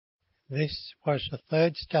This was the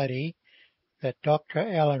third study that Dr.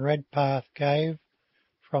 Alan Redpath gave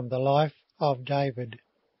from the life of David.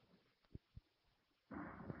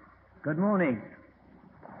 Good morning.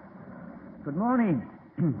 Good morning.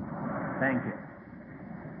 Thank you.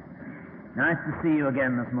 Nice to see you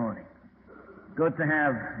again this morning. Good to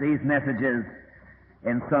have these messages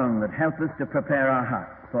in song that help us to prepare our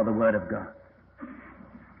hearts for the Word of God.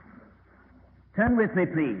 Turn with me,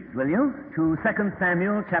 please, will you, to 2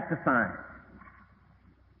 Samuel chapter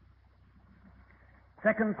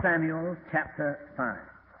 5. 2 Samuel chapter 5.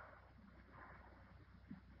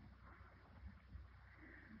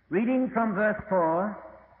 Reading from verse 4,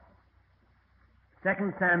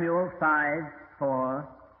 2 Samuel 5:4.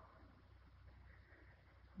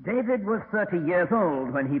 David was 30 years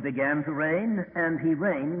old when he began to reign, and he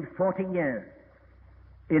reigned 40 years.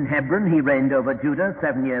 In Hebron he reigned over Judah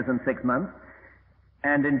 7 years and 6 months,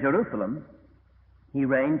 and in Jerusalem he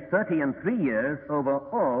reigned 33 years over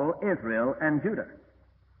all Israel and Judah.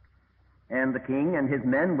 And the king and his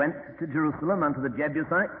men went to Jerusalem unto the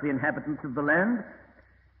Jebusites, the inhabitants of the land,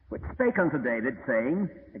 which spake unto David, saying,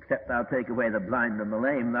 Except thou take away the blind and the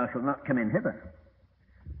lame, thou shalt not come in hither.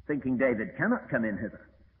 Thinking David cannot come in hither.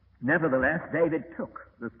 Nevertheless, David took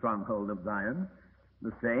the stronghold of Zion,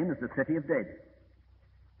 the same as the city of David.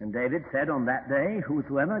 And David said on that day,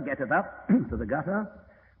 Whosoever getteth up to the gutter,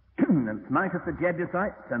 and smiteth the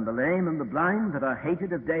Jebusites, and the lame and the blind that are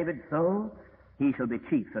hated of David's soul, he shall be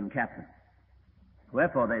chief and captain.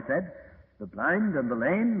 Wherefore, they said, The blind and the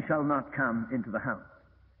lame shall not come into the house.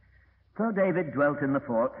 So David dwelt in the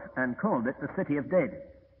fort, and called it the city of David.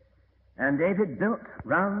 And David built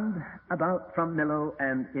round about from Millo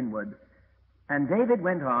and inward. And David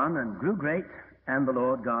went on and grew great, and the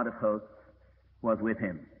Lord God of hosts was with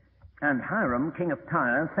him. And Hiram, king of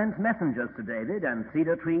Tyre, sent messengers to David, and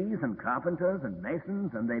cedar trees, and carpenters, and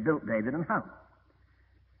masons, and they built David an house.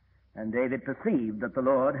 And David perceived that the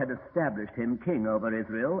Lord had established him king over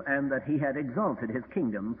Israel, and that he had exalted his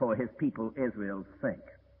kingdom for his people Israel's sake.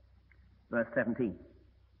 Verse 17.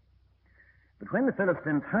 But when the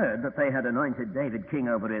Philistines heard that they had anointed David king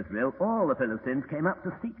over Israel, all the Philistines came up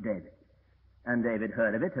to seek David. And David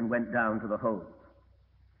heard of it and went down to the hold.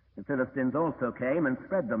 The Philistines also came and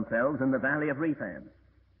spread themselves in the valley of Rephaim.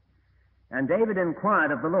 And David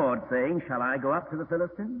inquired of the Lord, saying, Shall I go up to the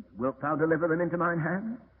Philistines? Wilt thou deliver them into mine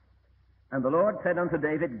hand? And the Lord said unto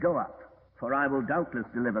David, Go up, for I will doubtless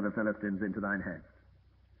deliver the Philistines into thine hand.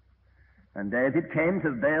 And David came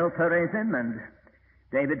to Baal-perazim, and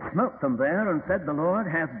David smote them there, and said, The Lord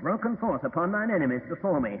hath broken forth upon mine enemies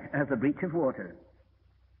before me, as a breach of waters.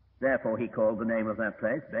 Therefore he called the name of that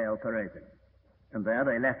place Baal-perazim. And there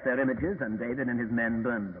they left their images, and David and his men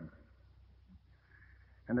burned them.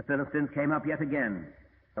 And the Philistines came up yet again,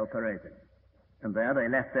 Baal-perazim. And there they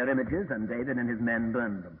left their images, and David and his men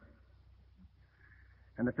burned them.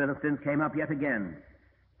 And the Philistines came up yet again,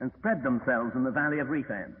 and spread themselves in the valley of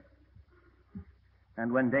Rephaim.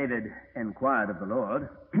 And when David inquired of the Lord,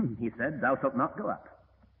 he said, Thou shalt not go up,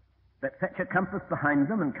 but fetch a compass behind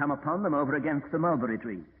them, and come upon them over against the mulberry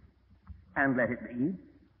trees. And let it be,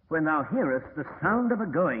 when thou hearest the sound of a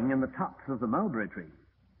going in the tops of the mulberry trees,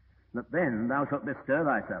 that then thou shalt bestir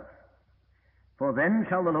thyself. For then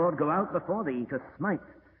shall the Lord go out before thee to smite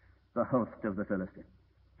the host of the Philistines.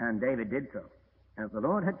 And David did so, as the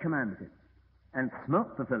Lord had commanded him, and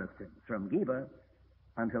smote the Philistines from Geba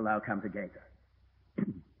until thou come to Gaza.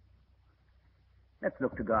 Let's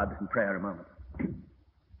look to God in prayer a moment.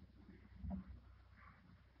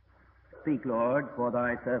 Speak, Lord, for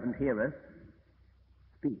thy servant heareth.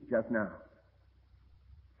 Speak just now.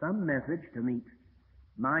 Some message to meet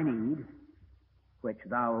my need, which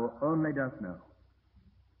thou only dost know.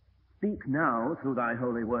 Speak now through thy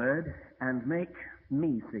holy word, and make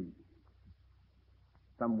me see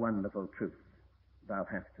some wonderful truth thou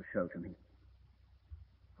hast to show to me.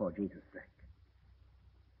 For Jesus' sake.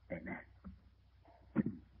 Amen.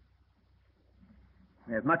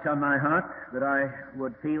 There's much on my heart that I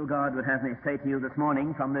would feel God would have me say to you this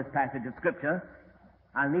morning from this passage of Scripture.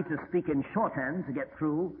 I'll need to speak in shorthand to get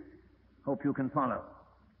through. Hope you can follow.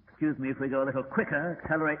 Excuse me if we go a little quicker,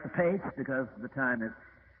 accelerate the pace, because the time is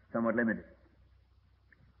somewhat limited.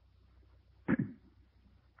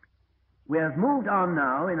 We have moved on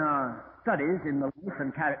now in our studies in the life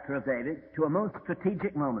and character of David to a most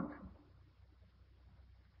strategic moment.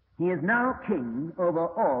 He is now king over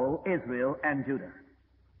all Israel and Judah.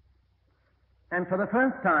 And for the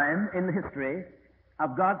first time in the history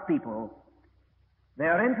of God's people, they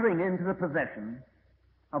are entering into the possession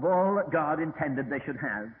of all that God intended they should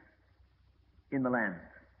have in the land.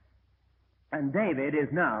 And David is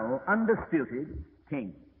now undisputed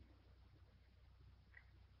king.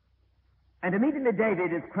 And immediately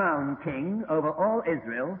David is crowned king over all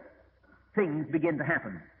Israel, things begin to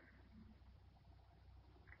happen.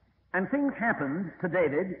 And things happened to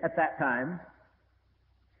David at that time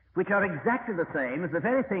which are exactly the same as the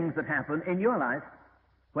very things that happen in your life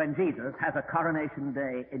when Jesus has a coronation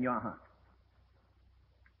day in your heart.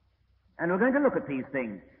 And we're going to look at these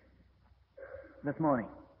things this morning.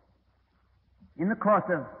 In the course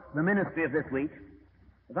of the ministry of this week,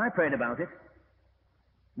 as I prayed about it,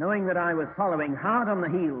 knowing that I was following hard on the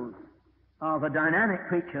heels of a dynamic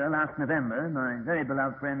preacher last November, my very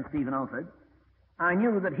beloved friend Stephen Alford, I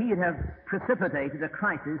knew that he'd have precipitated a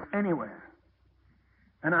crisis anywhere.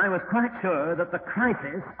 And I was quite sure that the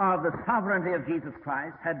crisis of the sovereignty of Jesus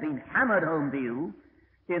Christ had been hammered home to you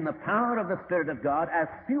in the power of the Spirit of God as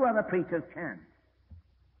few other preachers can.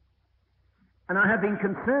 And I have been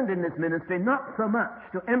concerned in this ministry not so much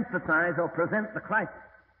to emphasize or present the crisis,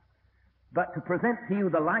 but to present to you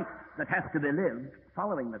the life that has to be lived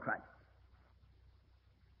following the crisis.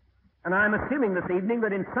 And I'm assuming this evening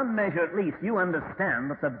that in some measure at least you understand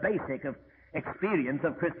that the basic of experience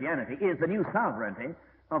of Christianity is the new sovereignty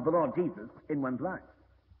of the Lord Jesus in one's life.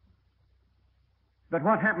 But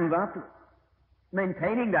what happens after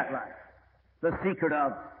maintaining that life? The secret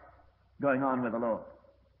of going on with the Lord.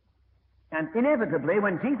 And inevitably,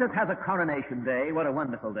 when Jesus has a coronation day, what a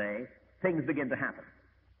wonderful day, things begin to happen.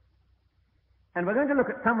 And we're going to look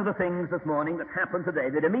at some of the things this morning that happened to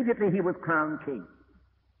David immediately he was crowned king.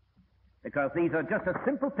 Because these are just a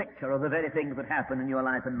simple picture of the very things that happen in your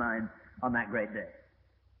life and mine on that great day.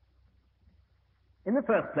 In the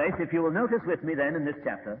first place, if you will notice with me then in this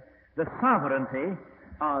chapter, the sovereignty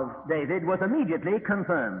of David was immediately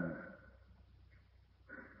confirmed.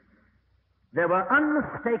 There were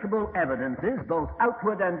unmistakable evidences, both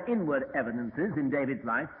outward and inward evidences in David's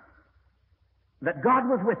life, that God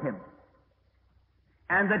was with him,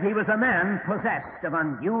 and that he was a man possessed of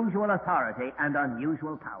unusual authority and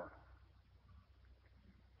unusual power.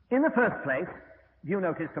 In the first place, you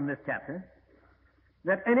notice from this chapter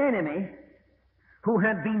that an enemy who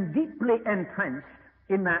had been deeply entrenched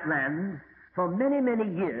in that land for many,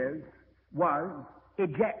 many years was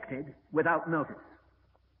ejected without notice,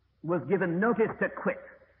 was given notice to quit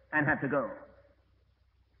and had to go.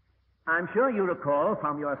 I'm sure you recall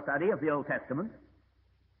from your study of the Old Testament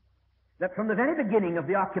that from the very beginning of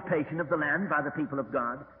the occupation of the land by the people of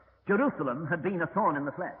God, Jerusalem had been a thorn in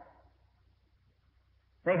the flesh.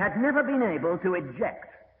 They had never been able to eject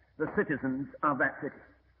the citizens of that city.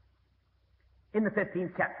 In the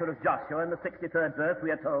 15th chapter of Joshua, in the 63rd verse,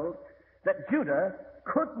 we are told that Judah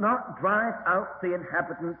could not drive out the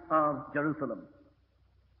inhabitants of Jerusalem.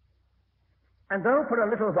 And though for a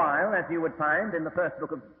little while, as you would find in the first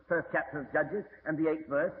chapter of Judges and the 8th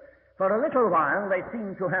verse, for a little while they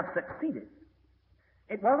seemed to have succeeded,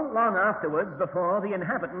 it wasn't long afterwards before the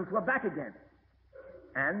inhabitants were back again.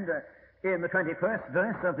 And in the 21st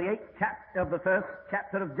verse of the 1st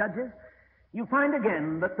chapter of Judges, you find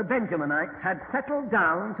again that the Benjaminites had settled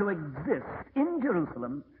down to exist in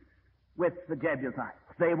Jerusalem with the Jebusites.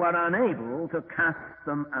 They were unable to cast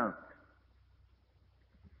them out.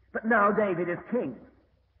 But now David is king,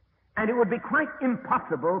 and it would be quite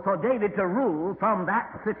impossible for David to rule from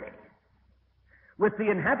that city with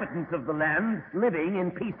the inhabitants of the land living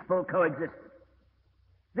in peaceful coexistence.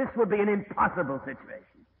 This would be an impossible situation.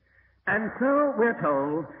 And so we're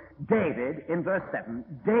told, David, in verse 7,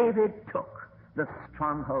 David took the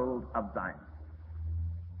stronghold of Zion.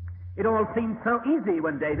 It all seemed so easy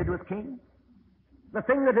when David was king. The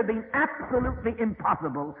thing that had been absolutely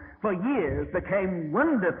impossible for years became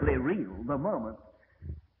wonderfully real the moment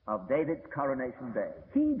of David's coronation day.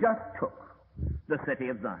 He just took the city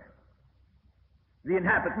of Zion. The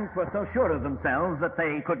inhabitants were so sure of themselves that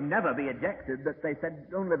they could never be ejected that they said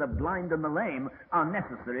only the blind and the lame are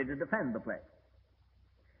necessary to defend the place.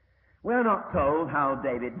 We're not told how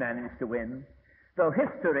David managed to win, though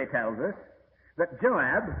history tells us that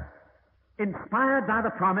Joab, inspired by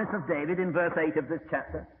the promise of David in verse 8 of this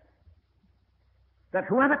chapter, that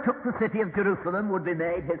whoever took the city of Jerusalem would be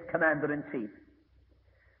made his commander-in-chief,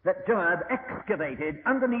 that Joab excavated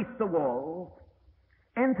underneath the wall,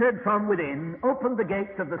 entered from within, opened the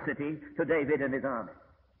gates of the city to David and his army.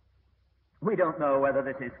 We don't know whether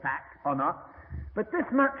this is fact or not, but this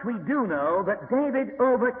much we do know, that David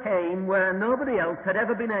overcame where nobody else had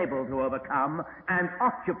ever been able to overcome and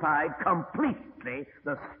occupied completely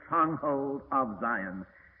the stronghold of Zion.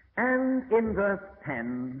 And in verse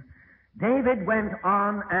 10, David went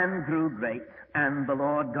on and grew great, and the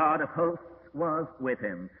Lord God of hosts was with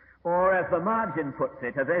him. Or, as the margin puts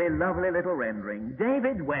it, a very lovely little rendering,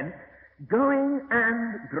 David went, going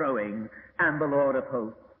and growing, and the Lord of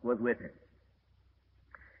hosts was with him.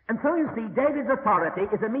 And so you see, David's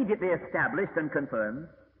authority is immediately established and confirmed.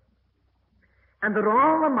 And there are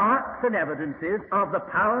all the marks and evidences of the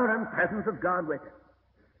power and presence of God with him.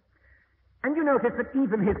 And you notice that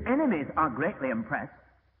even his enemies are greatly impressed.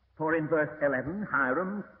 For in verse 11,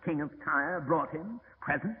 Hiram, king of Tyre, brought him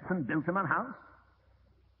presents and built him a house.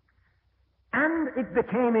 And it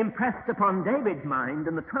became impressed upon David's mind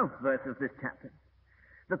in the 12th verse of this chapter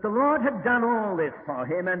that the Lord had done all this for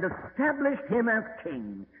him and established him as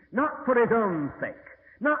king, not for his own sake,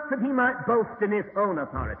 not that he might boast in his own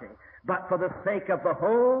authority, but for the sake of the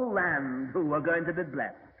whole land who were going to be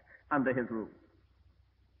blessed under his rule.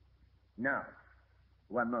 Now,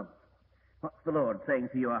 one moment. What's the Lord saying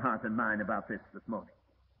to your heart and mine about this morning?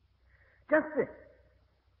 Just this.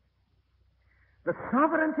 The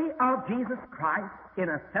sovereignty of Jesus Christ in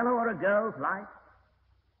a fellow or a girl's life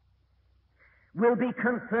will be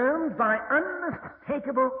confirmed by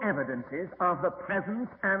unmistakable evidences of the presence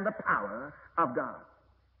and the power of God.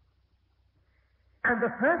 And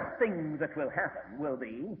the first thing that will happen will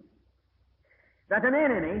be that an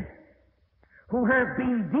enemy who has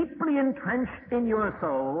been deeply entrenched in your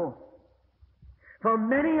soul for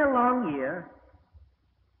many a long year,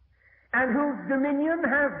 and whose dominion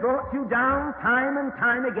has brought you down time and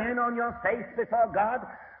time again on your face before God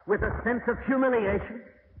with a sense of humiliation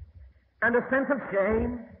and a sense of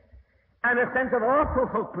shame and a sense of awful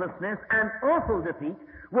hopelessness and awful defeat,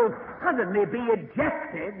 will suddenly be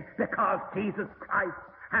ejected because Jesus Christ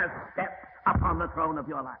has stepped upon the throne of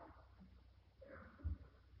your life.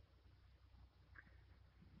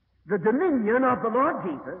 The dominion of the Lord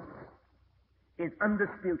Jesus is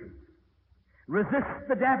undisputed. Resist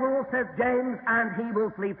the devil, says James, and he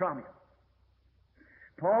will flee from you.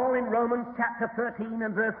 Paul in Romans chapter 13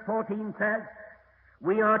 and verse 14 says,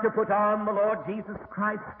 we are to put on the Lord Jesus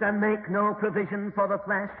Christ and make no provision for the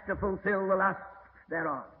flesh to fulfill the lusts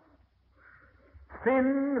thereof.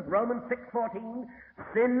 Sin, Romans 6:14,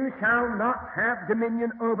 sin shall not have dominion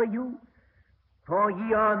over you, for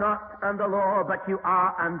ye are not under law, but you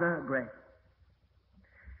are under grace.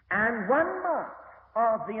 And one mark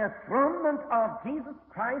of the enthronement of Jesus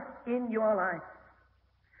Christ in your life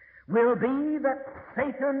will be that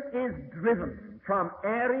Satan is driven from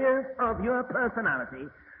areas of your personality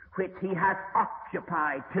which he has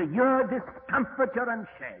occupied to your discomfiture and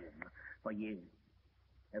shame for years.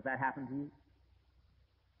 Has that happened to you?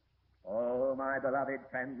 Oh, my beloved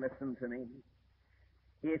friend, listen to me.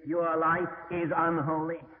 If your life is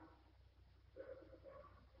unholy,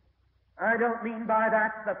 I don't mean by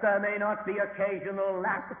that there may not be occasional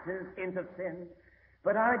lapses into sin,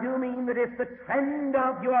 but I do mean that if the trend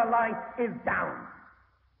of your life is down,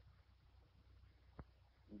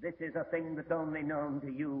 this is a thing that's only known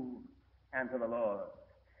to you and to the Lord.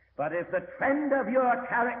 But if the trend of your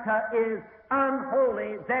character is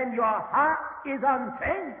unholy, then your heart is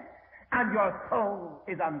unchanged and your soul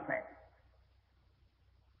is unfed.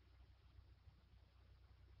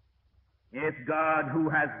 If God, who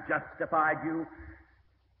has justified you,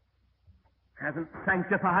 hasn't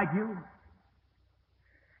sanctified you,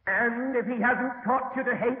 and if he hasn't taught you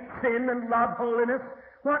to hate sin and love holiness,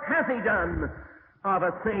 what has he done of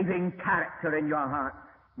a saving character in your heart?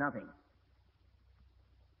 Nothing.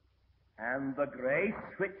 And the grace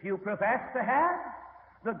which you profess to have,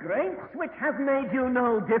 the grace which has made you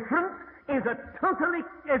no different, is a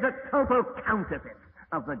total counterfeit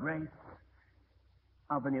of the grace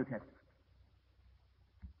of the New Testament.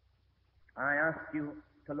 I ask you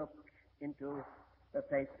to look into the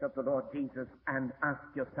face of the Lord Jesus and ask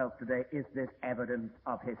yourself today, is this evidence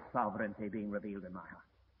of his sovereignty being revealed in my heart?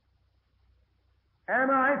 Am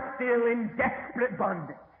I still in desperate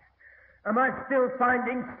bondage? Am I still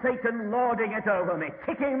finding Satan lording it over me,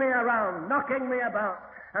 kicking me around, knocking me about,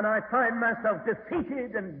 and I find myself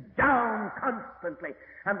defeated and down constantly,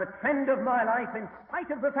 and the trend of my life, in spite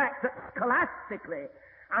of the fact that scholastically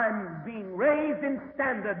I'm being raised in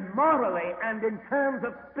standard morally and in terms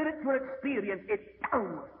of spiritual experience, it's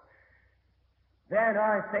downward. Then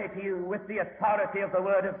I say to you, with the authority of the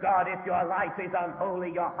Word of God, if your life is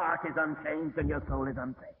unholy, your heart is unchanged, and your soul is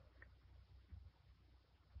unsaved.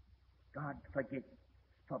 God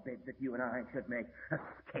forbid that you and I should make a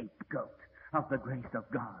scapegoat of the grace of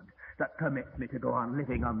God that permits me to go on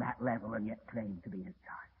living on that level and yet claim to be his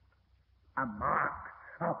child. A mark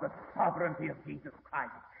of the sovereignty of Jesus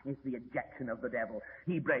Christ is the ejection of the devil.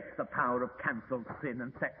 He breaks the power of cancelled sin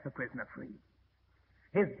and sets the prisoner free.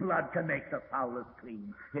 His blood can make the foulest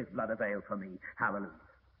clean. His blood avails for me. Hallelujah.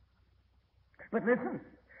 But listen,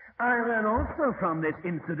 I learn also from this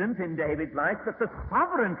incident in David's life that the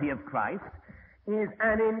sovereignty of Christ is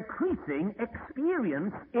an increasing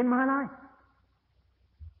experience in my life.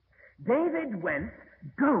 David went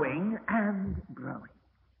going and growing.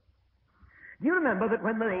 Do you remember that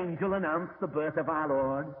when the angel announced the birth of our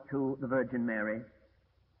Lord to the Virgin Mary,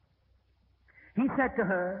 he said to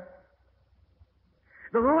her,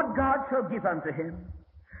 "The Lord God shall give unto him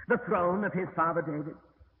the throne of his father David,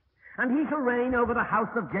 and he shall reign over the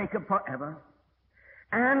house of Jacob forever,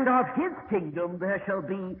 and of his kingdom there shall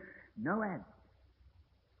be no end."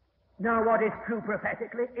 Now, what is true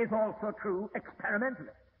prophetically is also true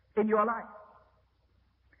experimentally in your life.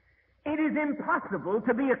 It is impossible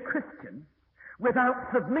to be a Christian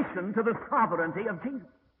without submission to the sovereignty of Jesus.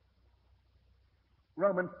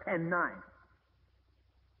 Romans 10:9.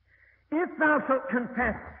 If thou shalt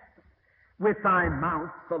confess with thy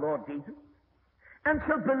mouth the Lord Jesus, and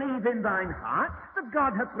shalt believe in thine heart that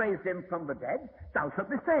God hath raised him from the dead, thou shalt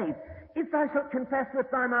be saved. If thou shalt confess with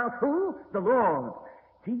thy mouth who? The Lord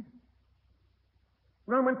Jesus.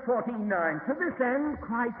 Romans 14:9. To this end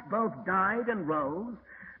Christ both died and rose,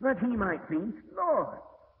 that he might be Lord.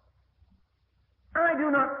 I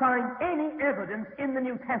do not find any evidence in the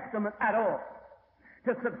New Testament at all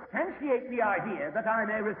to substantiate the idea that I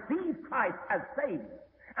may receive Christ as Savior,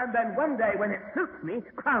 and then one day when it suits me,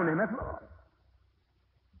 crown him as Lord.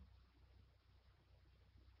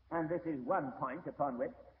 And this is one point upon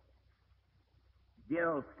which dear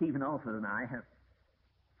old Stephen Alford and I have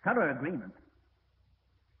thorough agreement.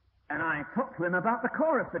 And I talk to him about the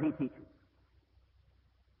chorus that he teaches.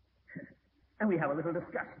 And we have a little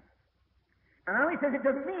discussion. And now he says it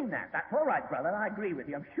doesn't mean that. That's all right, brother. I agree with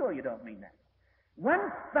you. I'm sure you don't mean that.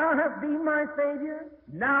 Once thou hast been my Savior,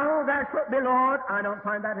 now thou shalt be Lord. I don't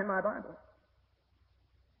find that in my Bible.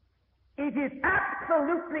 It is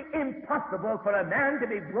absolutely impossible for a man to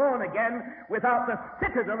be born again without the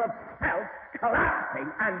citadel of self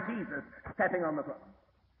collapsing and Jesus stepping on the throne.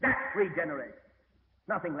 That's regeneration.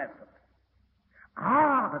 Nothing less than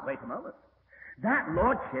that. But wait a moment. That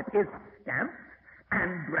lordship is stamped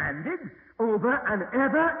and branded over an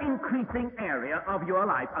ever-increasing area of your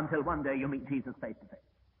life until one day you meet Jesus face to face.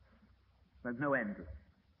 There's no end to it.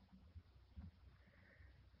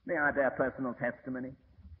 May I bear personal testimony?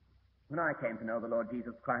 When I came to know the Lord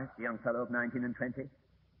Jesus Christ, a young fellow of 19 and 20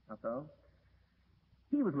 or so,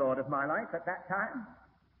 he was Lord of my life at that time,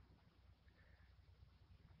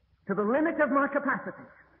 to the limit of my capacity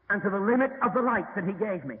and to the limit of the life that he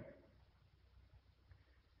gave me.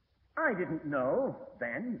 I didn't know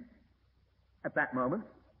then, at that moment,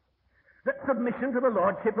 that submission to the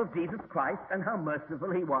Lordship of Jesus Christ and how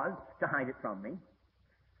merciful he was to hide it from me.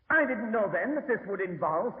 I didn't know then that this would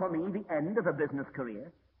involve for me the end of a business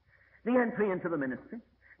career, the entry into the ministry,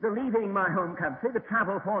 the leaving my home country, the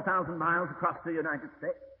travel 4,000 miles across the United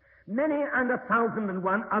States, many and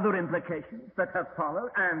 1,001 other implications that have followed,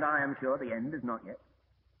 and I am sure the end is not yet.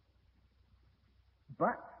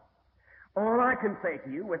 But all I can say to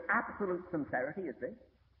you with absolute sincerity is this,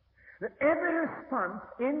 that every response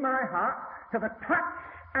in my heart to the touch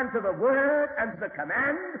and to the word and to the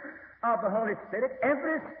command of the Holy Spirit,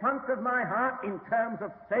 every response of my heart in terms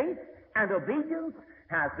of faith and obedience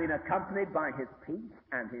has been accompanied by his peace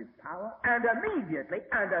and his power, and immediately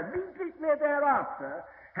thereafter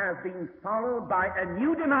has been followed by a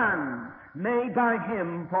new demand made by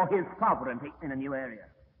him for his sovereignty in a new area.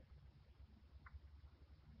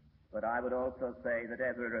 But I would also say that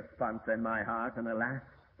every response in my heart, and alas,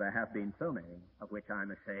 there have been so many of which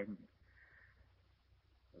I'm ashamed,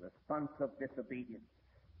 the response of disobedience,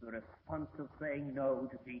 the response of saying no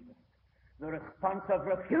to Jesus, the response of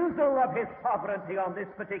refusal of his sovereignty on this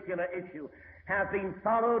particular issue have been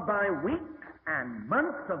followed by weeks and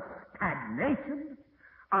months of stagnation,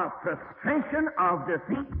 of frustration, of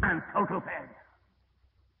defeat, and total failure.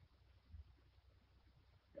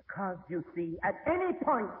 Because, you see, at any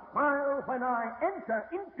point while when I enter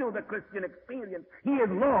into the Christian experience, he is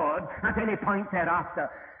Lord. At any point thereafter,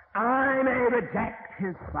 I may reject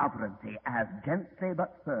his sovereignty as gently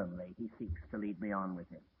but firmly he seeks to lead me on with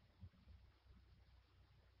him.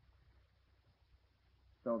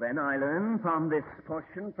 So then I learn from this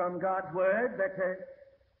portion from God's Word that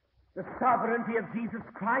the sovereignty of Jesus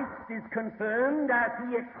Christ is confirmed as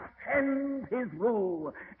he extends his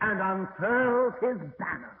rule and unfurls his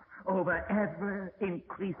banner over ever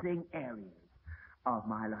increasing areas of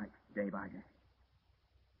my life day by day.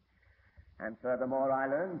 And furthermore, I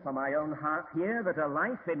learn from my own heart here that a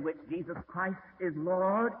life in which Jesus Christ is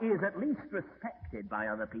Lord is at least respected by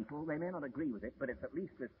other people. They may not agree with it, but it's at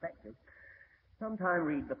least respected. Sometime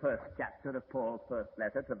read the first chapter of Paul's first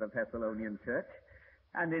letter to the Thessalonian church,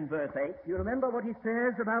 And in verse 8, you remember what he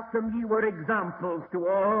says about them? Ye were examples to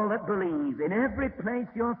all that believe. In every place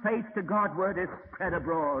your faith to Godward is spread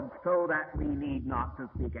abroad, so that we need not to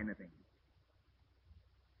speak anything.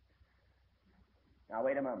 Now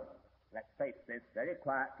wait a moment. Let's face this very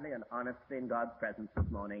quietly and honestly in God's presence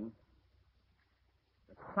this morning.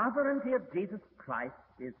 The sovereignty of Jesus Christ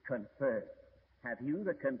is conferred. Have you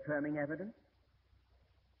the confirming evidence?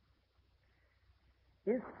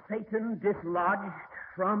 Is Satan dislodged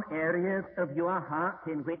from areas of your heart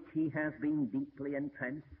in which he has been deeply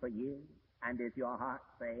entrenched for years? And is your heart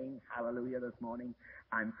saying, hallelujah, this morning,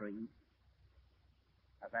 I'm free?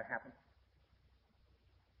 Has that happened?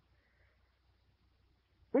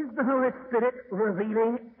 Is the Holy Spirit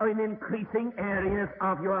revealing in increasing areas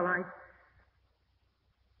of your life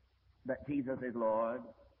that Jesus is Lord,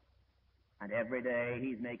 and every day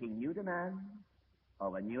he's making new demands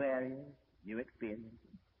over new areas, new experiences,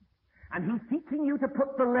 and he's teaching you to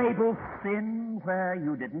put the label sin where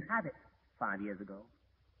you didn't have it 5 years ago?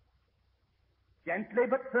 Gently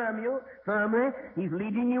but firmly, he's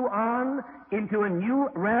leading you on into a new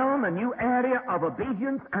realm, a new area of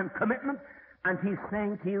obedience and commitment, and he's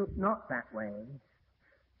saying to you, not that way,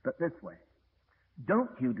 but this way.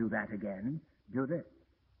 Don't you do that again, do this.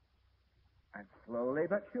 And slowly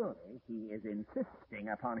but surely, he is insisting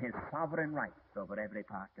upon his sovereign rights over every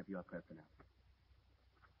part of your personality.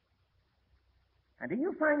 And are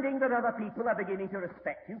you finding that other people are beginning to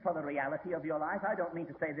respect you for the reality of your life? I don't mean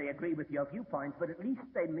to say they agree with your viewpoints, but at least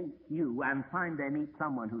they meet you and find they meet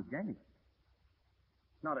someone who's genuine.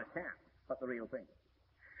 Not a sham, but the real thing.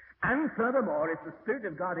 And furthermore, is the Spirit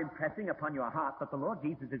of God impressing upon your heart that the Lord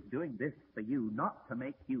Jesus is doing this for you, not to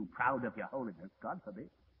make you proud of your holiness, God forbid.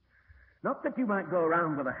 Not that you might go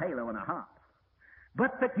around with a halo and a harp,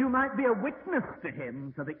 but that you might be a witness to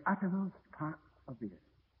him to the uttermost parts of the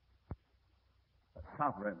earth. The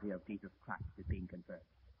sovereignty of Jesus Christ is being confirmed.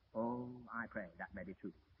 Oh, I pray that may be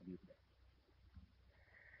true of you today.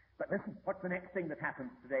 But listen, what's the next thing that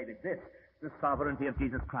happens to David? This, the sovereignty of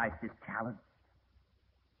Jesus Christ is challenged.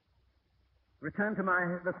 Return to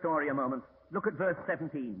the story a moment. Look at verse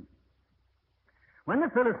 17. When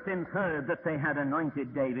the Philistines heard that they had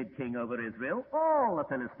anointed David king over Israel, all the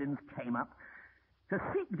Philistines came up to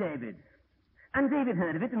seek David. And David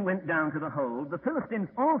heard of it and went down to the hold. The Philistines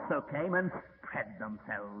also came and spread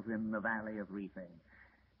themselves in the valley of Rephaim.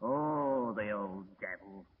 Oh, the old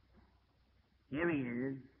devil. Here he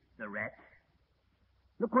is, the wretch.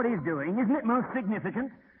 Look what he's doing. Isn't it most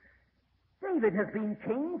significant? David has been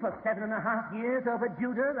king for 7.5 years over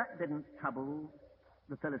Judah. That didn't trouble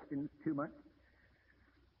the Philistines too much.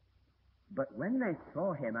 But when they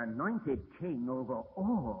saw him anointed king over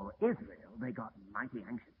all Israel, they got mighty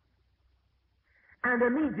anxious. And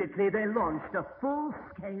immediately they launched a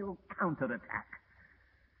full-scale counterattack.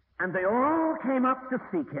 And they all came up to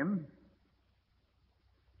seek him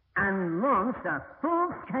and launched a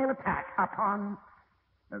full-scale attack upon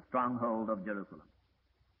the stronghold of Jerusalem.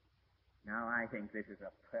 Now, I think this is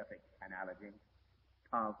a perfect analogy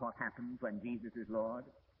of what happens when Jesus is Lord.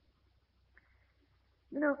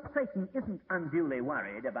 You know, Satan isn't unduly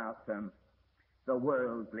worried about the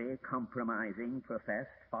worldly, compromising, professed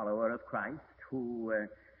follower of Christ who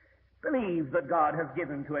believes that God has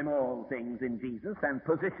given to him all things in Jesus and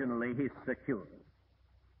positionally he's secure.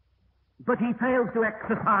 But he fails to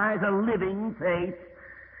exercise a living faith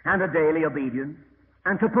and a daily obedience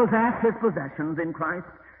and to possess his possessions in Christ.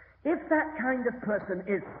 If that kind of person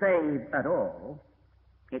is saved at all,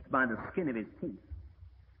 it's by the skin of his teeth.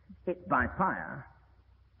 It's by fire.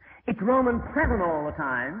 It's Romans 7 all the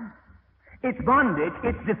time. It's bondage.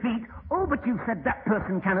 It's defeat. Oh, but you said that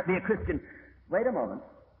person cannot be a Christian. Wait a moment.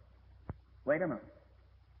 Wait a moment.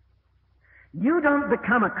 You don't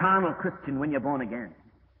become a carnal Christian when you're born again.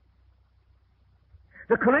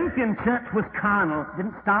 The Corinthian church was carnal. It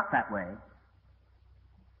didn't start that way.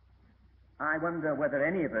 I wonder whether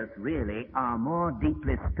any of us really are more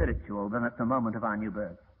deeply spiritual than at the moment of our new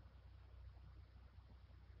birth.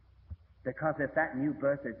 Because if that new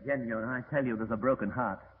birth is genuine, I tell you, there's a broken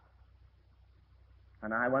heart.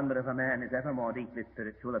 And I wonder if a man is ever more deeply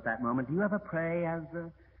spiritual at that moment. Do you ever pray as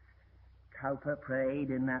Cowper prayed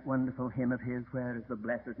in that wonderful hymn of his, where is the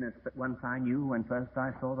blessedness that once I knew when first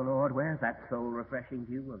I saw the Lord? Where's that soul-refreshing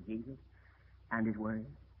view of Jesus and his word?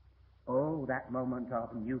 Oh, that moment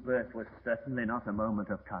of new birth was certainly not a moment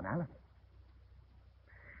of carnality.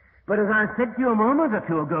 But as I said to you a moment or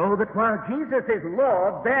two ago, that while Jesus is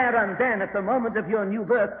Lord, there and then at the moment of your new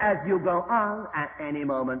birth, as you go on, at any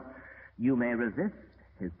moment, you may resist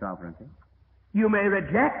his sovereignty. You may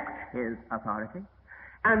reject his authority.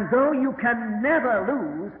 And though you can never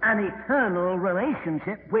lose an eternal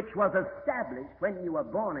relationship which was established when you were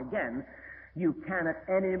born again, you can at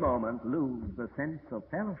any moment lose the sense of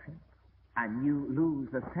fellowship. And you lose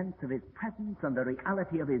the sense of his presence and the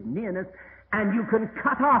reality of his nearness, and you can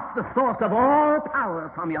cut off the source of all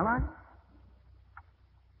power from your life.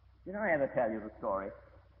 Did I ever tell you the story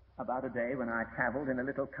about a day when I traveled in a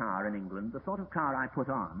little car in England, the sort of car I put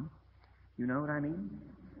on? You know what I mean?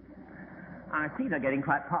 I see they're getting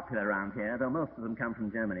quite popular around here, though most of them come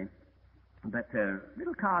from Germany. But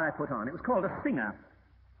little car I put on, it was called a Singer.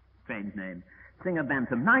 Strange name. Singer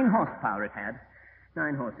Bantam. 9 horsepower it had.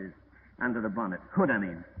 9 horses. Under the bonnet. Hood, I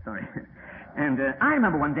mean. Sorry. And I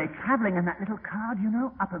remember one day traveling in that little car, you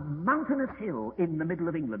know, up a mountainous hill in the middle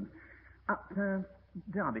of England. Up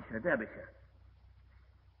Derbyshire.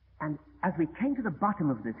 And as we came to the bottom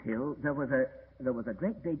of this hill, there was a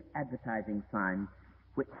great big advertising sign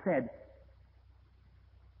which said,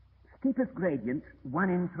 steepest gradient, 1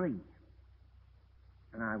 in 3.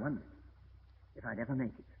 And I wondered if I'd ever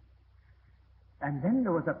make it. And then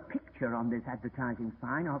there was a picture on this advertising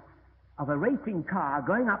sign of a racing car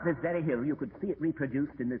going up this very hill. You could see it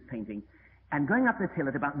reproduced in this painting. And going up this hill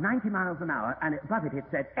at about 90 miles an hour, and above it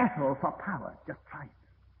said, Ethyl for power. Just try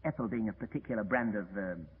it. Ethyl being a particular brand of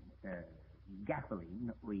gasoline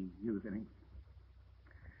that we use in England.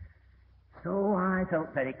 So I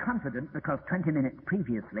felt very confident because 20 minutes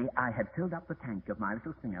previously I had filled up the tank of my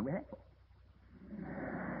little Singer with Ethyl.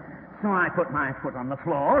 So I put my foot on the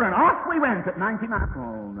floor and off we went at 90 miles.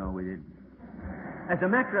 Oh, no, we didn't. As a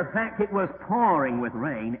matter of fact, it was pouring with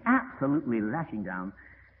rain, absolutely lashing down,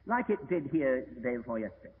 like it did here the day before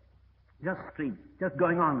yesterday. Just streaming, just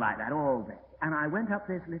going on like that all day. And I went up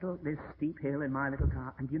this steep hill in my little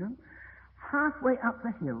car, and you know, halfway up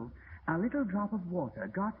the hill, a little drop of water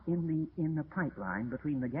got in the pipeline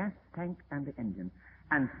between the gas tank and the engine,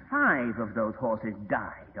 and 5 of those horses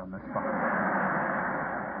died on the spot.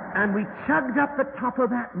 And we chugged up the top of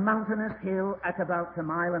that mountainous hill at about a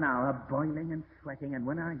mile an hour, boiling and sweating, and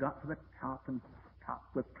when I got to the top and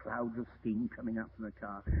stopped with clouds of steam coming up from the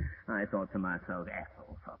car, I thought to myself,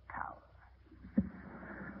 Ethel for power.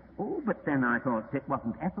 Oh, but then I thought it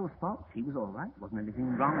wasn't Ethel's fault. She was all right. Wasn't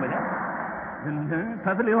anything wrong with her.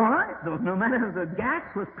 Perfectly all right. There was no matter. The gas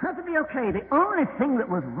was perfectly okay. The only thing that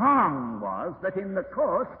was wrong was that in the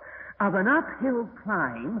course of an uphill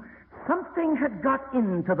climb, something had got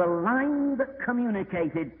into the line that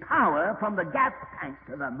communicated power from the gas tank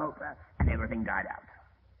to the motor, and everything died out.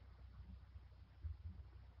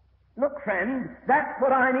 Look, friend, that's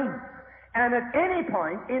what I mean. And at any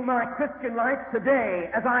point in my Christian life today,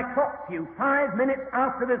 as I talk to you 5 minutes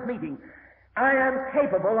after this meeting, I am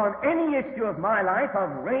capable on any issue of my life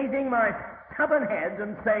of raising my stubborn head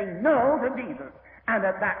and saying no to Jesus. And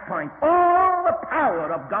at that point, all the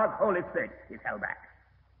power of God's Holy Spirit is held back.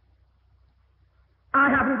 I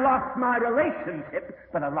haven't lost my relationship,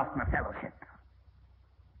 but I've lost my fellowship.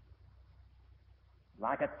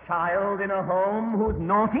 Like a child in a home who's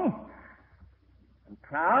naughty and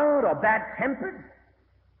proud or bad-tempered,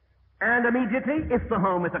 and immediately, if the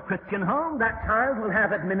home is a Christian home, that child will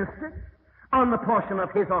have administered on the portion of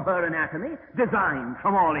his or her anatomy designed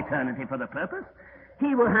from all eternity for the purpose.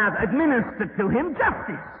 He will have administered to him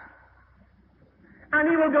justice. And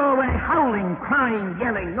he will go away howling, crying,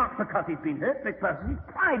 yelling, not because he's been hurt, because his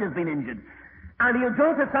pride has been injured. And he'll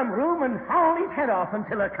go to some room and haul his head off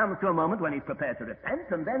until there comes to a moment when he's prepared to repent,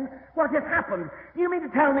 and then what has happened? Do you mean to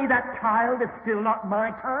tell me that child is still not my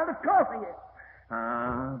child? Of course he is.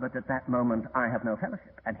 But at that moment I have no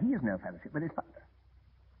fellowship, and he has no fellowship with his Father.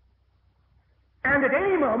 And at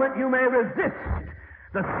any moment you may resist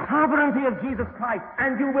the sovereignty of Jesus Christ,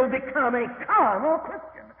 and you will become a carnal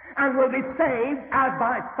Christian, and will be saved as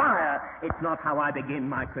by fire. It's not how I begin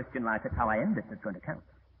my Christian life, it's how I end it that's going to count.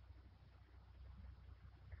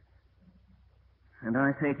 And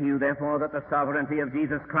I say to you, therefore, that the sovereignty of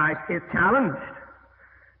Jesus Christ is challenged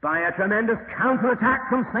by a tremendous counterattack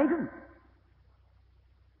from Satan.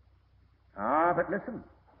 But listen,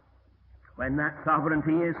 when that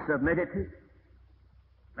sovereignty is submitted to,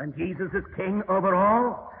 and Jesus is king over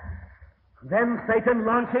all, then Satan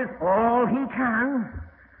launches all he can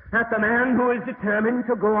at the man who is determined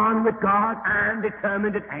to go on with God and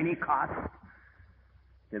determined at any cost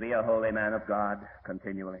to be a holy man of God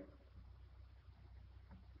continually.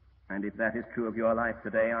 And if that is true of your life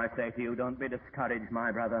today, I say to you, don't be discouraged,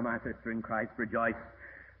 my brother, my sister in Christ. Rejoice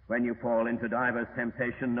when you fall into divers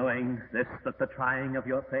temptation, knowing this, that the trying of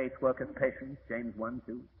your faith worketh patience, James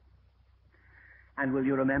 1:2. And will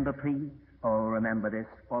you remember, please, remember this,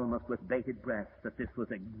 almost with bated breath, that this was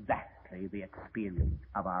exactly the experience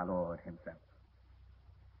of our Lord himself.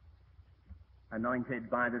 anointed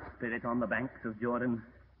by the Spirit on the banks of Jordan,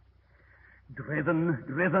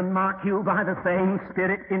 driven, mark you, by the same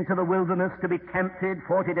Spirit into the wilderness to be tempted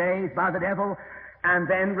 40 days by the devil, and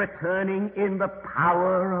then returning in the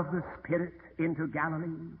power of the Spirit into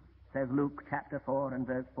Galilee, says Luke chapter 4 and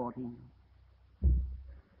verse 14.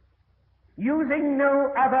 Using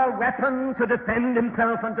no other weapon to defend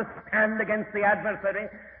himself and to stand against the adversary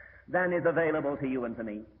than is available to you and to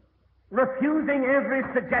me. Refusing every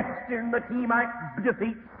suggestion that he might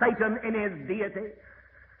defeat Satan in his deity,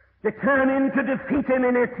 determined to defeat him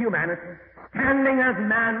in his humanity, standing as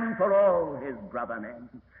man for all his brother men,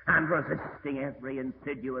 and resisting every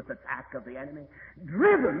insidious attack of the enemy,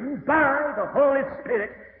 driven by the Holy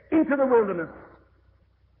Spirit into the wilderness,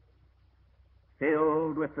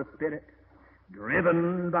 filled with the Spirit,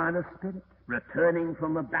 driven by the Spirit, returning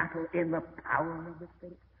from the battle in the power of the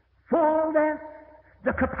Spirit. Fullness,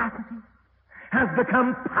 the capacity, has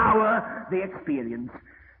become power, the experience,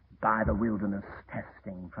 by the wilderness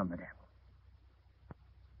testing from the devil.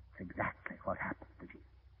 It's exactly what happened to Jesus.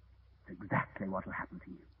 It's exactly what will happen to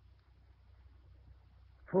you.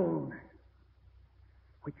 Fullness,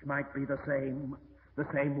 which might be the same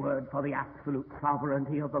word for the absolute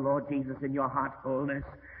sovereignty of the Lord Jesus in your heart. Fullness,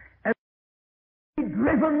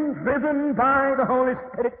 driven by the Holy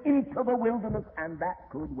Spirit into the wilderness, and that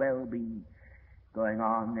could well be going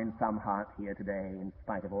on in some heart here today, in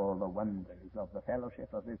spite of all the wonders of the fellowship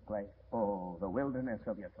of this place. Oh, the wilderness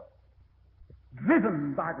of your soul.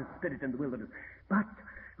 Driven by the Spirit in the wilderness, but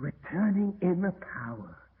returning in the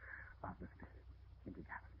power of the Spirit into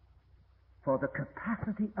Galilee. For the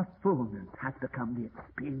capacity of fullness has become the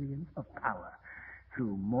experience of power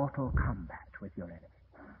through mortal combat with your enemy.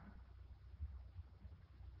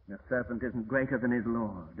 The serpent isn't greater than his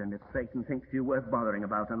Lord, and if Satan thinks you worth bothering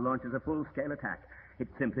about and launches a full-scale attack,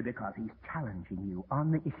 it's simply because he's challenging you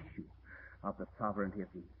on the issue of the sovereignty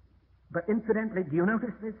of Jesus. But incidentally, do you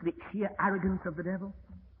notice this, the sheer arrogance of the devil?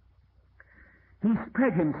 He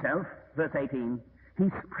spread himself, verse 18, he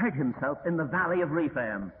spread himself in the valley of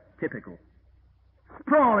Rephaim, typical,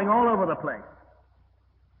 sprawling all over the place,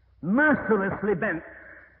 mercilessly bent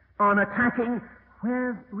on attacking.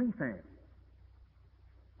 Where's Rephaim?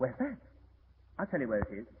 Where's that? I'll tell you where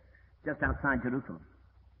it is. Just outside Jerusalem.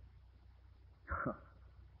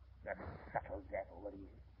 That subtle devil, what he is.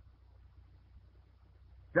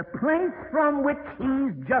 The place from which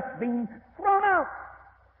he's just been thrown out.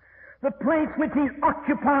 The place which he's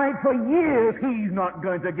occupied for years, he's not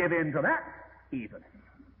going to give in to that even.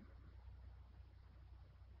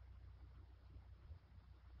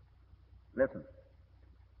 Listen,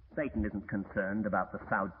 Satan isn't concerned about the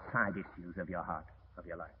side issues of your heart, of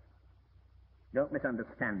your life. Don't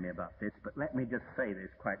misunderstand me about this, but let me just say this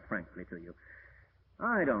quite frankly to you.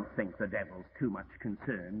 I don't think the devil's too much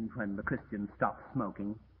concerned when the Christian stops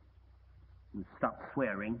smoking, and stops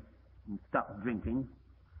swearing, and stops drinking,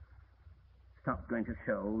 stops going to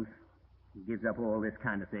shows, and gives up all this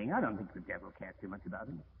kind of thing. I don't think the devil cares too much about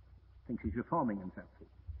him. Thinks he's reforming himself.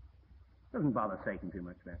 Doesn't bother Satan too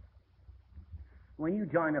much, that. When you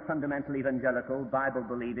join a fundamental evangelical,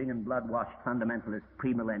 Bible-believing and blood-washed fundamentalist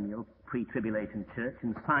premillennial, pre-tribulation church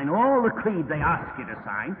and sign all the creeds they ask you to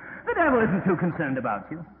sign, the devil isn't too concerned about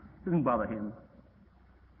you. Doesn't bother him.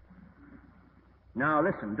 Now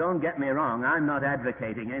listen, don't get me wrong, I'm not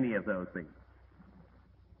advocating any of those things.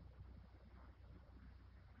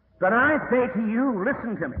 But I say to you,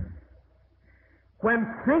 listen to me. When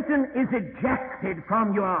Satan is ejected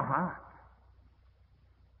from your heart,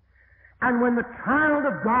 and when the child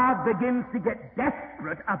of God begins to get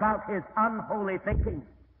desperate about his unholy thinking,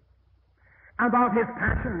 about his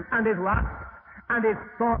passion and his lust and his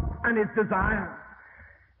thoughts and his desires,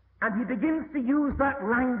 and he begins to use that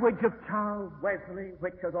language of Charles Wesley,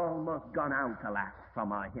 which has almost gone out, alas,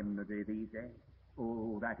 from our hymnody these days.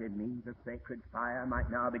 Oh, that in me the sacred fire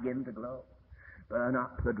might now begin to glow. Burn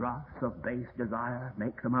up the dross of base desire,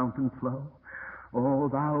 make the mountain flow. O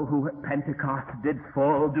thou who at Pentecost didst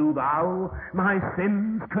fall, do thou my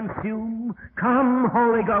sins consume. Come,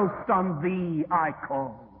 Holy Ghost, on thee I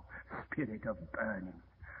call. Spirit of burning,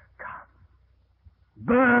 come.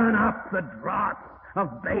 Burn up the dross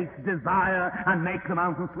of base desire and make the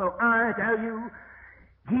mountain flow. I tell you,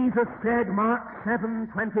 Jesus said, Mark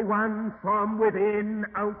 7:21, from within,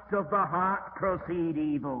 out of the heart proceed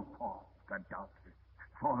evil thoughts, adultery,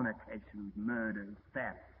 fornications, murders,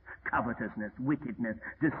 thefts, covetousness, wickedness,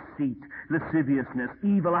 deceit, lasciviousness,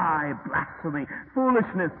 evil eye, blasphemy,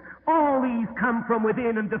 foolishness. All these come from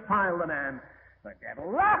within and defile the man. The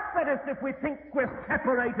devil laughs at us if we think we're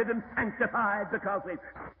separated and sanctified because we've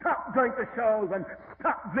stopped going to shows and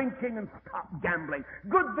stopped drinking and stopped gambling.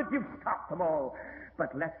 Good that you've stopped them all.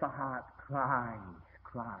 But let the heart cry,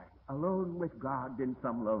 alone with God in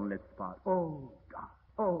some lonely spot. Oh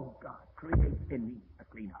God, create in me a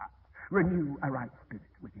clean heart. Renew a right spirit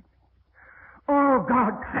within me. Oh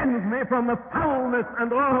God, cleanse me from the foulness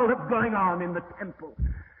and all that's going on in the temple,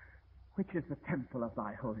 which is the temple of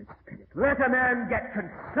thy Holy Spirit. Let a man get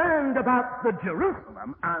concerned about the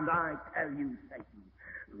Jerusalem, and I tell you, Satan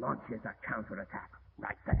launches a counterattack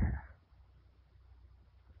right there.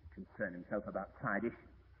 Concern himself about side issues.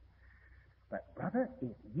 But brother,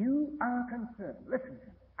 if you are concerned, listen to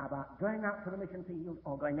me, about going out to the mission field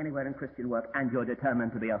or going anywhere in Christian work, and you're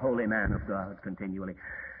determined to be a holy man of God continually,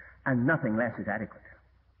 and nothing less is adequate.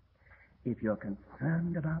 If you're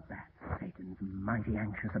concerned about that, Satan's mighty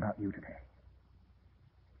anxious about you today.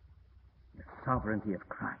 The sovereignty of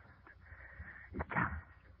Christ is challenged.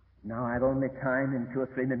 Now I've only time in 2 or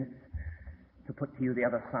 3 minutes to put to you the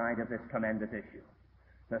other side of this tremendous issue.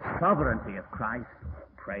 The sovereignty of Christ,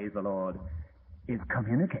 praise the Lord, is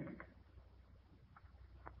communicated.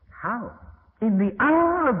 How? In the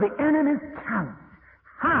hour of the enemy's challenge,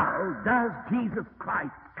 how does Jesus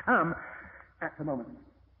Christ come at the moment?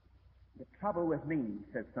 The trouble with me,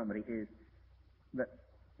 says somebody, is that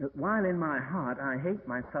while in my heart I hate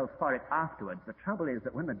myself for it afterwards, the trouble is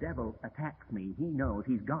that when the devil attacks me, he knows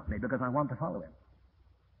he's got me because I want to follow him.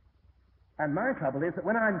 And my trouble is that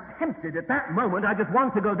when I'm tempted at that moment, I just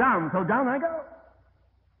want to go down, so down I go.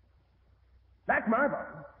 That's my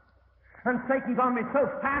bottom. And Satan's on me so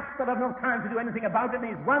fast that I've no time to do anything about it.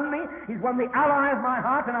 He's won me. He's won the ally of my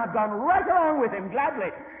heart, and I've gone right along with him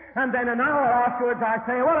gladly. And then an hour afterwards I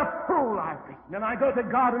say, what a fool I've been. And I go to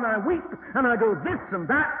God and I weep, and I do this and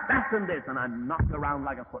that and this, and I'm knocked around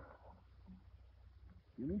like a football.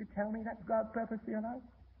 You mean to tell me that's God's purpose for your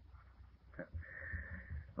life?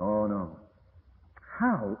 Oh, no.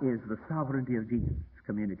 How is the sovereignty of Jesus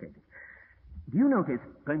communicated? Do you notice,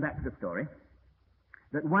 going back to the story,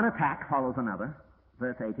 that one attack follows another?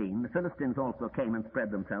 Verse 18, the Philistines also came and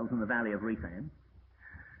spread themselves in the valley of Rephaim.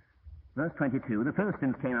 Verse 22, the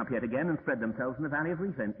Philistines came up yet again and spread themselves in the valley of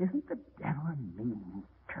Rephaim. Isn't the devil a mean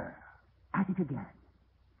cur? At it again.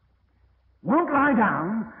 Won't lie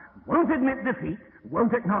down, won't admit defeat,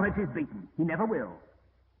 won't acknowledge he's beaten. He never will.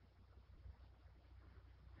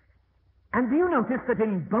 And do you notice that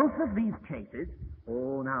in both of these cases,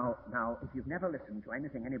 now, if you've never listened to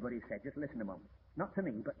anything anybody said, just listen a moment. Not to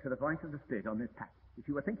me, but to the voice of the Spirit on this passage. If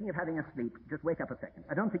you were thinking of having a sleep, just wake up a second.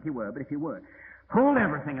 I don't think you were, but if you were, hold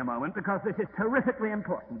everything a moment, because this is terrifically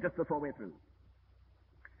important just before we're through.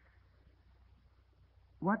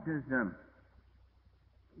 What does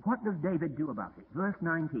David do about it? Verse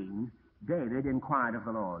 19, David inquired of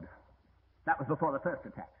the Lord. That was before the first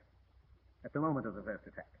attack. At the moment of the first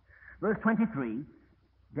attack. Verse 23,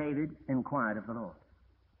 David inquired of the Lord.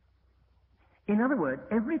 In other words,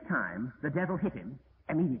 every time the devil hit him,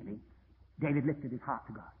 immediately, David lifted his heart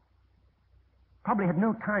to God. Probably had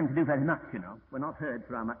no time to do very much, you know. We're not heard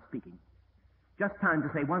for our much speaking. Just time to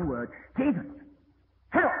say one word, Jesus,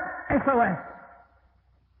 help, SOS.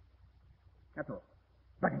 That's all.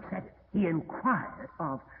 But he said it. He inquired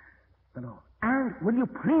of the Lord. And will you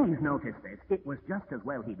please notice this? It was just as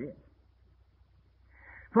well he did.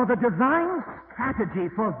 For the divine strategy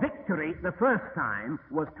for victory the first time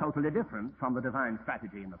was totally different from the divine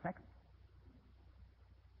strategy in the second.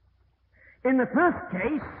 In the first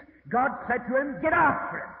case, God said to him, get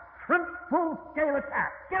after him. Front full-scale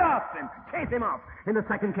attack. Get after him. Chase him off. In the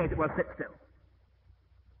second case, it was sit still.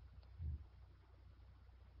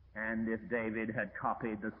 And if David had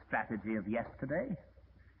copied the strategy of yesterday,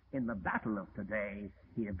 in the battle of today,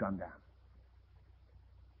 he'd have gone down.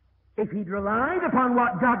 If he'd relied upon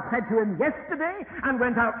what God said to him yesterday and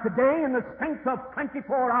went out today in the strength of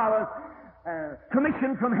 24 hours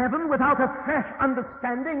commission from heaven without a fresh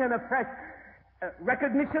understanding and a fresh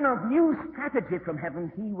recognition of new strategy from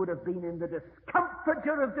heaven, he would have been in the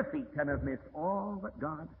discomfiture of defeat and have missed all that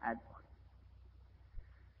God had for him.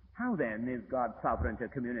 How then is God's sovereignty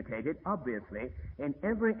communicated? Obviously, in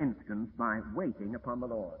every instance by waiting upon the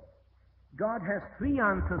Lord. God has 3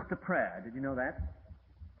 answers to prayer. Did you know that?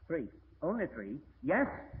 3. Only 3. Yes,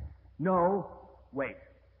 no, wait.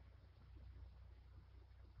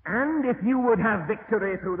 And if you would have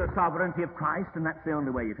victory through the sovereignty of Christ, and that's the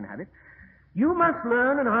only way you can have it, you must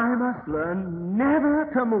learn, and I must learn,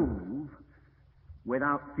 never to move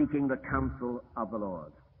without seeking the counsel of the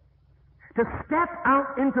Lord. To step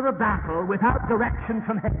out into the battle without direction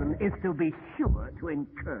from heaven is to be sure to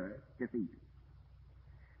incur defeat.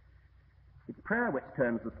 It's prayer which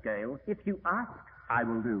turns the scale. If you ask, I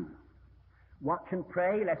will do. Watch and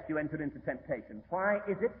pray lest you enter into temptation. Why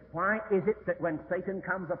is it that when Satan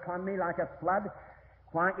comes upon me like a flood,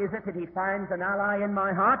 why is it that he finds an ally in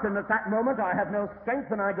my heart, and at that moment I have no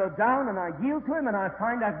strength, and I go down and I yield to him, and I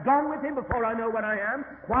find I've gone with him before I know what I am?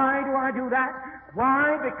 Why do I do that?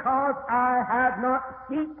 Why? Because I have not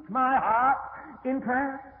steeped my heart in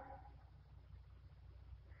prayer.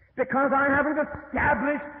 Because I haven't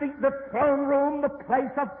established the throne room, the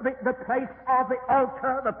place of the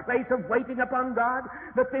altar, the place of waiting upon God,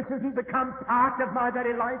 that this hasn't become part of my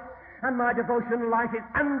very life, and my devotional life is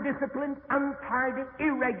undisciplined, untidy,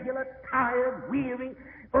 irregular, tired, weary,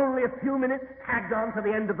 only a few minutes tagged on to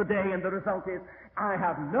the end of the day, and the result is I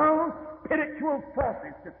have no spiritual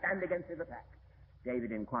forces to stand against his attack.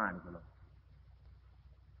 David inquired of the Lord.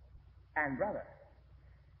 And brother,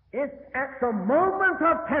 if at the moment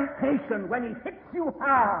of temptation, when he hits you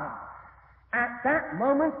hard, at that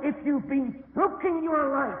moment, if you've been soaking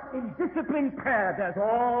your life in disciplined prayer, there's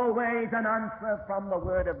always an answer from the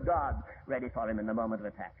Word of God ready for him in the moment of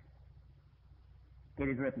attack. It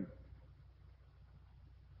is written.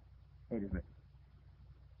 It is written.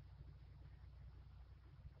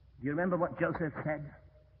 Do you remember what Joseph said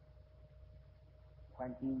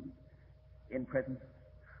when he, in prison,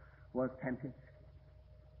 was tempted?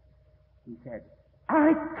 He said,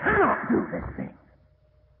 I cannot do this thing.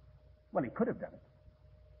 Well, he could have done it.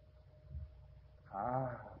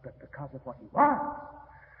 But because of what he was,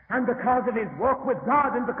 and because of his walk with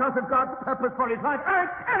God, and because of God's purpose for his life, I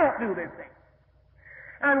cannot do this thing.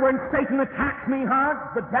 And when Satan attacks me hard,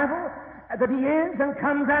 the devil that he is, and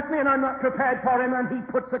comes at me, and I'm not prepared for him, and he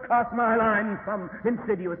puts across my line some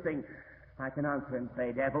insidious thing, I can answer and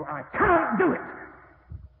say, devil, I cannot do it.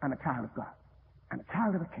 I'm a child of God. I'm a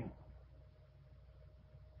child of a king.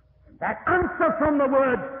 That answer from the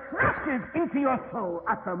Word flashes into your soul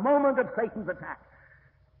at the moment of Satan's attack.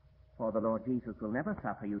 For the Lord Jesus will never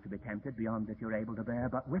suffer you to be tempted beyond that you're able to bear,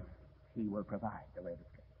 but with he will provide the way of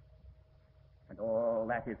escape. And all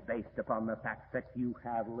that is based upon the fact that you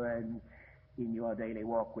have learned in your daily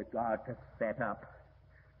walk with God to set up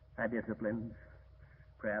a disciplined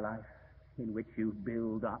prayer life in which you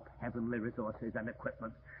build up heavenly resources and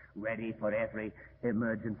equipment ready for every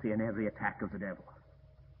emergency and every attack of the devil.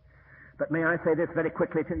 But may I say this very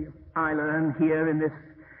quickly to you? I learn here in this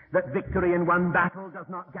that victory in one battle does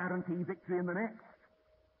not guarantee victory in the next.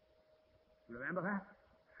 Remember that?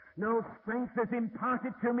 No strength is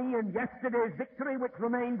imparted to me in yesterday's victory which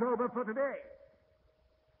remains over for today.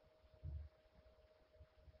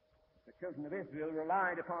 The children of Israel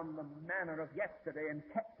relied upon the manna of yesterday and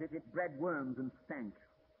kept it. It bred worms and stank.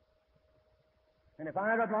 And if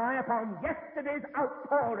I rely upon yesterday's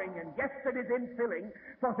outpouring and yesterday's infilling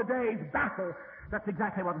for today's battle, that's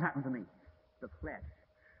exactly what happened to me. The flesh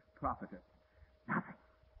profiteth nothing.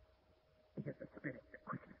 It is the Spirit that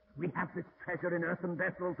quickens. We have this treasure in earthen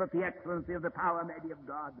vessels, that the excellency of the power may be of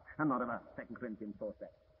God and not of us. 2 Corinthians 4:7.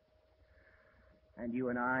 And you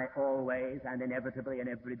and I always and inevitably and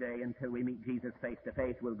every day until we meet Jesus face to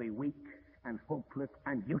face will be weak and hopeless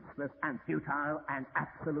and useless and futile and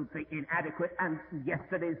absolutely inadequate, and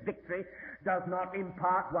yesterday's victory does not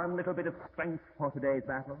impart one little bit of strength for today's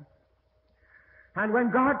battle. And when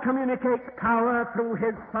God communicates power through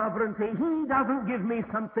his sovereignty, he doesn't give me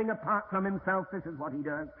something apart from himself. This is what he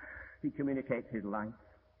does. He communicates his life,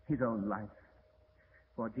 his own life.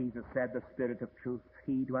 For Jesus said, the Spirit of truth,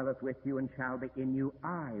 he dwelleth with you and shall be in you.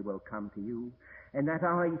 I will come to you. In that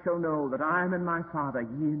hour you shall know that I am in my Father, ye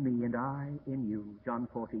in me, and I in you. John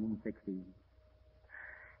 14:16.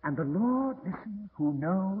 And the Lord, listen, who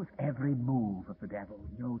knows every move of the devil,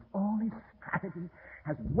 knows all his strategy,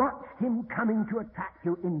 has watched him coming to attack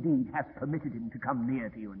you, indeed has permitted him to come near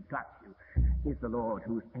to you and touch you, is the Lord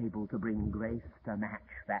who is able to bring grace to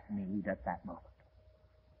match that need at that moment.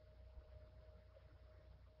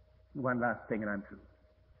 One last thing and I'm through.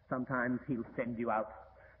 Sometimes he'll send you out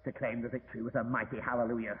to claim the victory with a mighty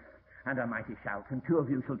hallelujah and a mighty shout, and two of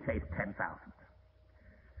you shall chase 10,000.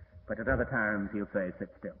 But at other times he'll say, sit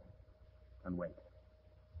still and wait.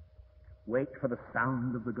 Wait for the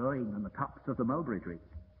sound of the going on the tops of the mulberry trees.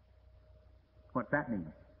 What's that mean?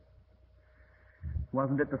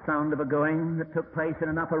 Wasn't it the sound of a going that took place in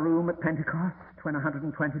an upper room at Pentecost when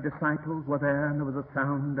 120 disciples were there and there was a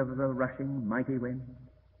sound of the rushing mighty wind?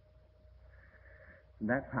 And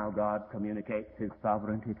that's how God communicates his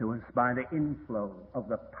sovereignty to us, by the inflow of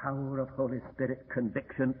the power of Holy Spirit,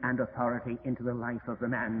 conviction and authority into the life of the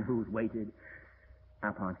man who's waited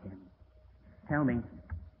upon him. Tell me,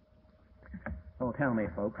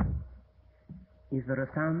 folks, is there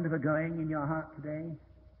a sound of a going in your heart today?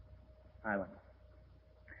 I wonder.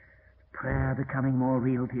 Prayer becoming more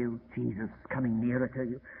real to you, Jesus coming nearer to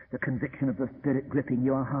you, the conviction of the Spirit gripping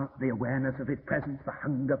your heart, the awareness of His presence, the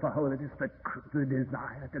hunger for holiness, the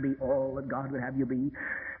desire to be all that God would have you be.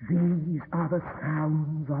 These are the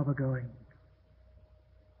sounds of a going.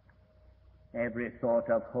 Every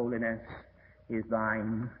thought of holiness is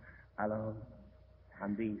thine alone.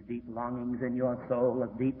 And these deep longings in your soul, as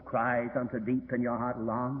deep cries unto deep in your heart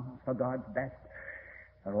longs for God's best,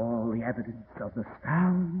 are all the evidence of the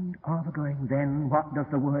sound of a going. Then what does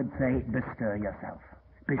the word say? Bestir yourself.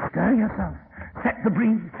 Bestir yourself. Set the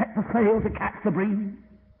breeze, set the sail to catch the breeze.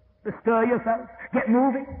 Bestir yourself. Get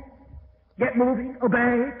moving. Get moving.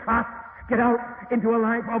 Obey. Trust. Get out into a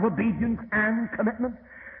life of obedience and commitment.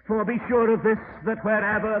 For be sure of this, that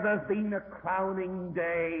wherever there's been a crowning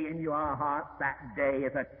day in your heart, that day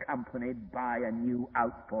is accompanied by a new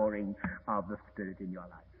outpouring of the Spirit in your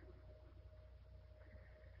life.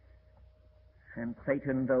 And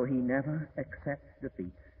Satan, though he never accepts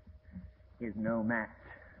defeat, is no match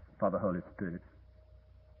for the Holy Spirit.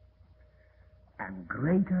 And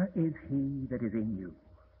greater is He that is in you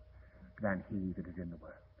than he that is in the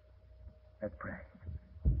world. Let's pray.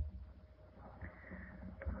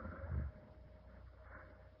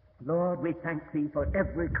 Lord, we thank Thee for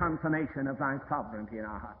every confirmation of Thy sovereignty in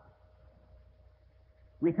our hearts.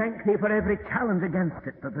 We thank Thee for every challenge against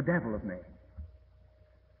it that the devil has made.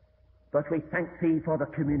 But we thank Thee for the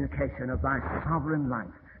communication of Thy sovereign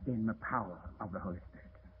life in the power of the Holy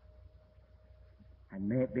Spirit. And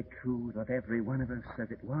may it be true that every one of us,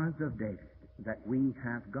 as it was of David, that we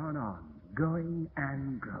have gone on, going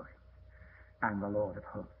and growing, and the Lord of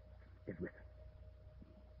hosts is with us.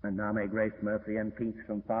 And now may grace, mercy, and peace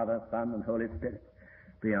from Father, Son, and Holy Spirit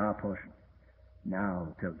be our portion,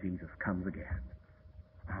 now till Jesus comes again.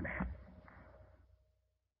 Amen.